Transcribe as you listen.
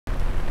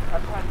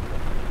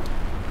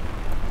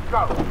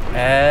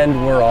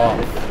And we're off.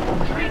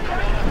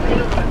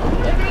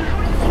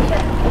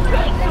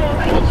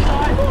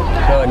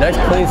 So a nice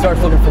clean start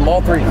looking from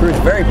all three crews.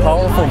 Very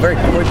powerful, very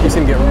quick. He's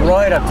going to get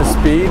right up to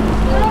speed.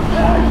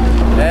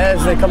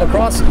 As they come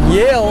across,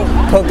 Yale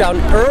poked out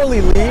an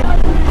early lead.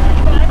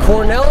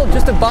 Cornell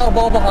just about a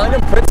ball behind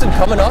him. Princeton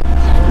coming up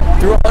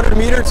through 100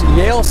 meters.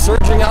 Yale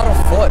surging out a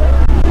foot.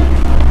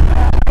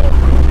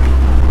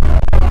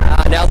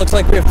 Now it looks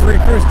like we have three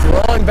crews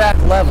drawing back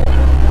level.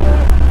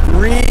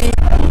 Three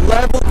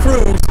level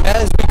crews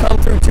as we come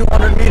through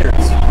 200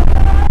 meters.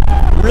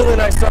 Really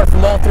nice start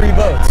from all three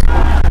boats.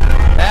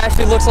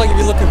 Actually looks like if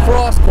you look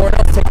across,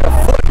 Cornell's taking a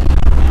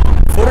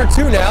foot or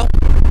two now.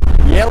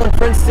 Yale and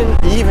Princeton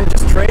even,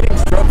 just trading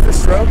stroke for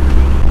stroke.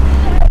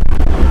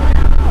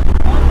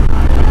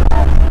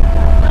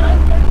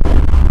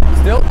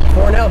 Still,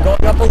 Cornell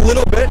going up a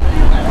little bit,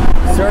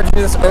 surging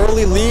this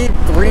early lead,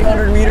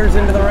 300 meters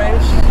into the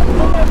race.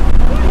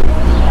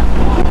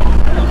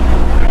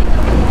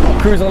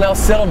 Crews will now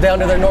settle down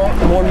to their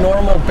more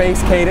normal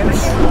base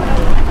cadence.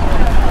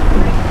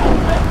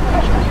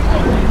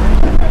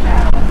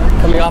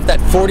 Coming off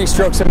that 40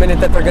 strokes a minute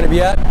that they're going to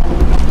be at.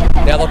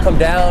 Now they'll come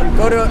down,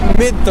 go to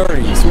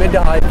mid-30s, mid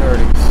to high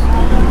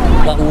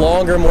 30s. A lot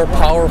longer, more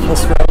powerful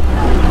stroke.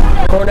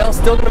 Cornell's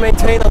still going to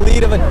maintain a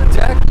lead of a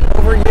deck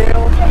over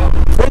Yale.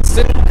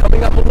 Princeton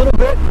coming up a little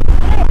bit.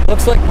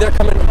 Looks like they're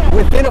coming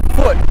within a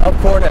foot of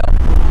Cornell.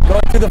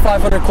 Going through the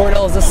 500,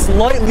 Cornell is a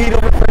slight lead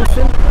over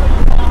Princeton.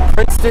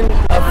 Princeton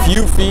a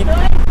few feet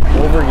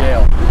over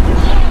Yale.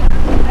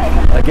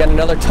 Again,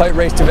 another tight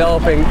race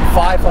developing,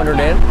 500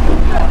 in.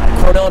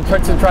 Cornell and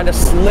Princeton trying to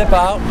slip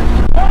out,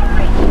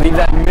 leave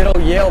that middle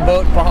Yale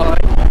boat behind.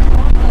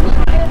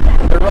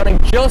 They're running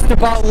just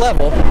about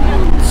level,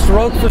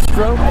 stroke for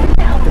stroke,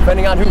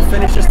 depending on who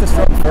finishes the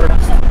stroke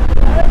first.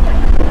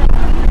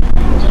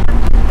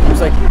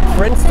 Looks like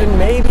Princeton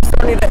maybe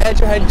starting to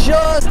edge ahead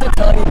just a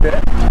tiny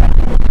bit,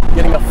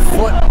 getting a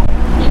foot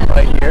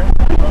right here.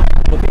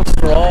 Looking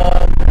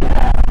strong,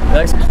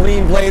 nice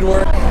clean blade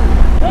work.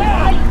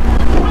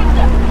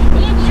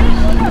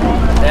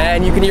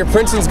 And you can hear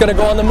Princeton's going to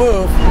go on the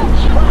move.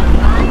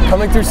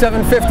 Coming through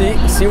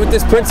 750, see what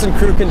this Princeton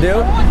crew can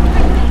do.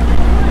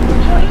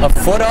 A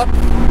foot up.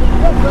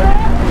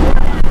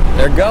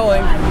 They're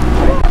going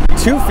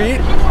 2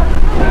 feet.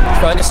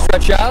 Trying to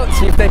stretch out,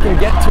 see if they can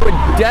get to a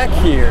deck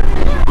here.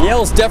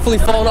 Yale's definitely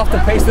fallen off the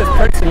pace of this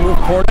Princeton move.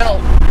 Cornell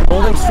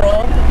holding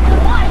strong.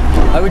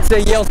 I would say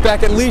Yale's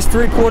back at least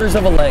 3/4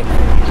 of a length.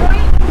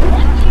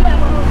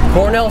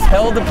 Cornell's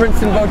held the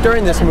Princeton boat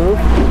during this move.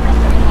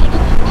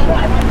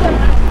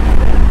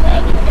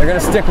 They're going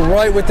to stick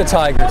right with the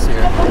Tigers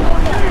here.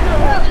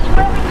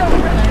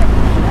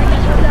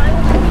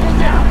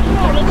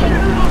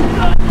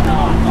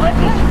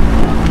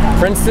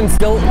 Princeton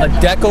still a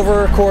deck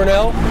over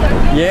Cornell.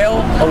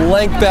 Yale a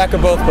length back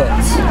of both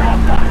boats.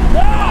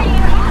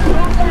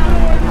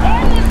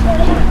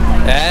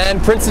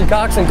 And Princeton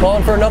Coxon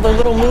calling for another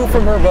little move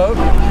from her boat.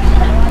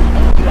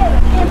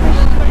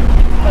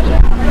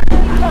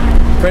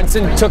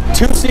 Princeton took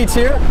 2 seats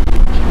here.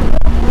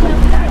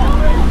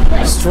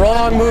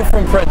 Strong move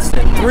from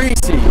Princeton, 3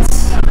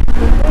 seats.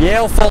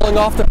 Yale falling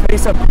off the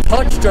pace a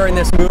touch during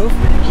this move.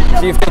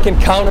 See if they can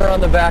counter on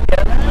the back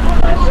end.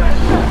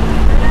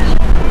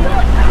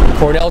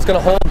 Cornell's going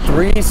to hold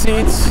 3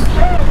 seats.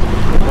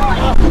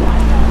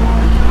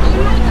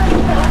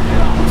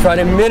 Try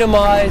to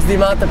minimize the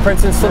amount that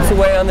Princeton slips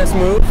away on this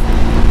move.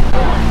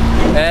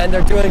 And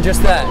they're doing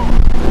just that.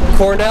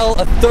 Cornell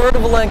a third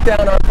of a length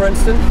down on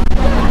Princeton.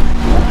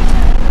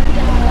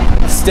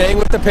 Staying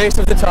with the pace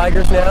of the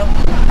Tigers now.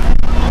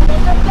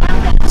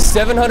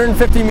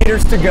 750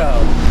 meters to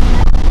go.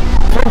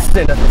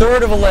 Princeton a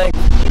third of a length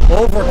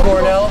over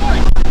Cornell.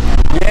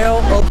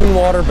 Yale open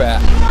water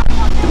back.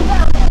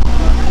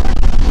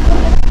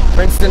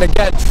 Princeton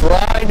again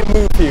trying to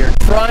move here,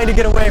 trying to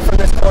get away from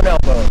this Cornell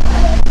boat.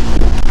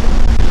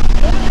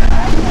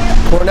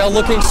 Cornell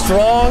looking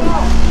strong,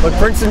 but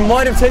Princeton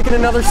might have taken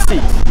another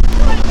seat.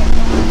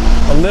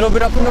 A little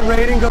bit up in the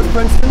rating goes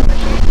Princeton.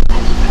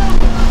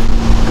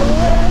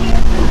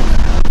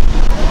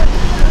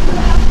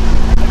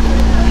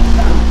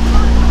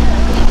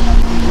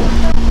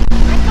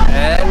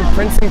 And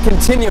Princeton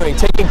continuing,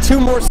 taking 2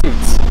 more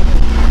seats.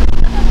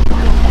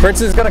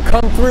 Princeton's going to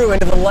come through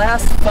into the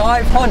last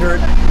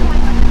 500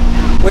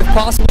 with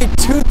possibly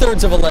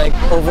 2/3 of a length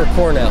over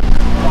Cornell.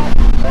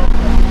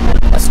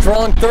 A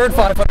strong third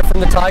 500 from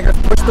the Tigers,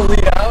 push the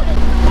lead out.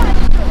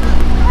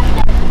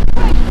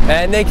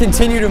 And they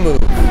continue to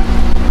move.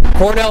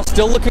 Cornell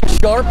still looking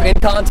sharp in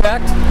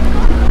contact.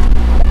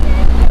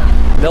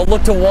 They'll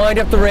look to wind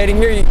up the rating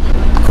here.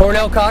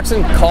 Cornell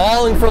Coxon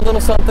calling for a little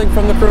something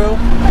from the crew.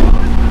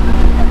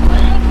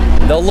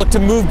 They'll look to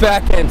move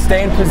back in,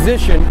 stay in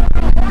position,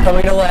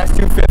 coming to the last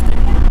 250.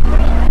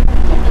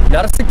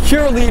 Not a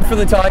secure lead for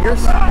the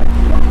Tigers.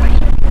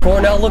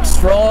 Cornell looks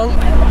strong.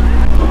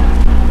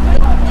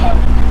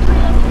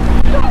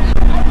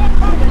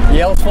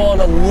 Yale's falling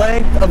a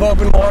length of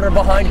open water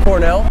behind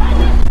Cornell.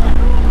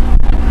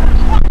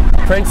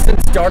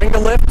 Princeton starting to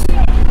lift.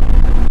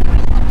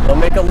 They'll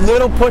make a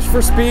little push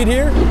for speed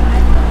here.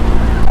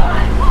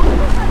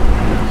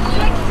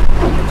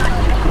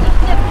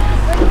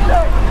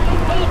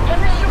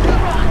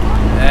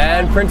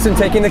 And Princeton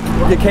taking the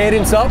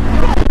cadence up.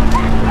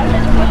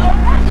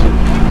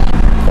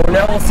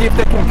 Cornell will see if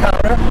they can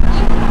counter.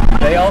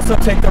 They also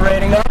take the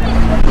rating up.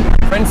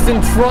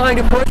 Princeton trying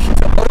to push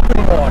to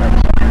open water.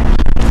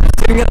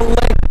 Sitting at a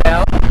length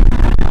now.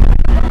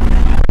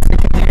 Princeton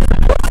continues to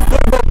push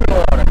foot of open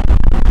water.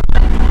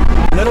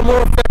 A little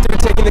more effective at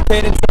taking the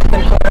cadence up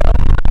than Cornell.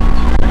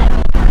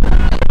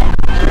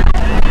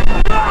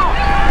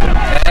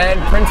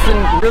 And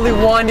Princeton really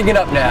winding it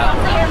up now.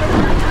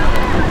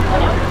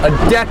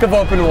 A deck of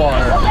open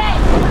water.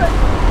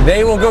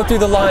 They will go through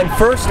the line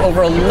first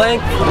over a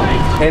length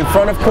in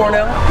front of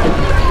Cornell,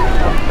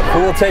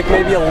 who will take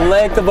maybe a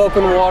length of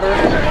open water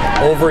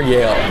over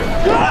Yale.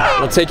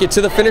 We'll take it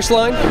to the finish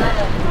line.